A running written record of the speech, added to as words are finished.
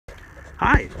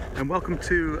Hi, and welcome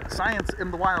to Science in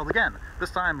the Wild again.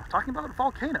 This time, talking about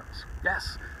volcanoes.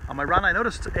 Yes, on my run I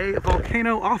noticed a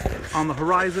volcano off on the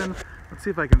horizon. Let's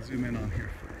see if I can zoom in on here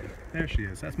for you. There she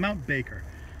is. That's Mount Baker.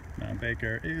 Mount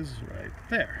Baker is right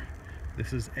there.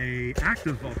 This is an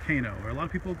active volcano where a lot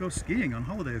of people go skiing on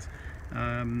holidays.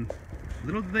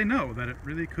 Little did they know that it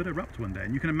really could erupt one day.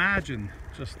 And you can imagine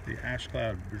just the ash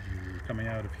cloud coming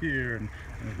out of here, and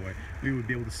oh boy, we would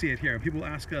be able to see it here. And people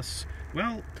ask us,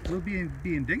 well, will we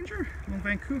be in danger? Well, in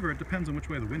Vancouver, it depends on which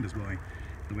way the wind is blowing.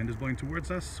 If the wind is blowing towards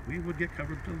us, we would get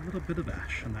covered with a little bit of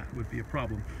ash, and that would be a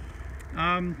problem.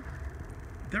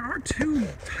 There are two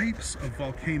types of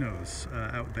volcanoes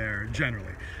out there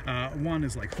generally. One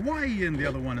is like Hawaii, and the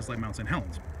other one is like Mount St.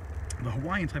 Helens. The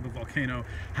Hawaiian type of volcano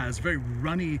has very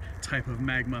runny type of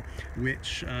magma,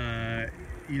 which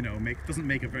doesn't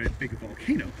make a very big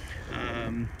volcano,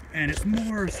 and it's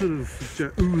more sort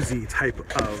of oozy type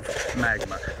of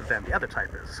magma than the other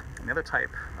type is. And the other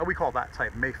type, we call that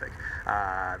type mafic.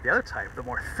 The other type, the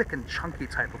more thick and chunky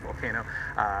type of volcano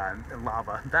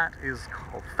lava, that is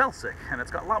called felsic, and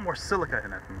it's got a lot more silica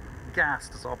in it. And gas,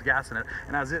 dissolved gas in it,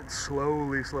 and as it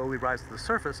slowly rises to the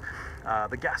surface,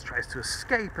 the gas tries to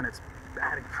escape, and it's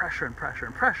adding pressure and pressure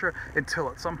and pressure until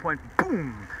at some point,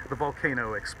 boom, the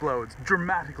volcano explodes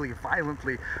dramatically,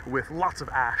 violently, with lots of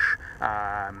ash,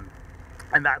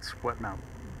 and that's what Mount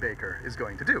Baker is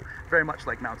going to do, very much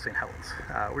like Mount St. Helens.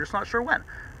 We're just not sure when.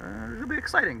 It'll be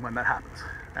exciting when that happens.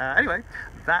 Anyway,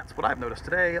 that's what I've noticed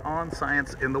today on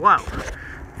Science in the Wild.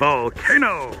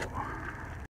 Volcano!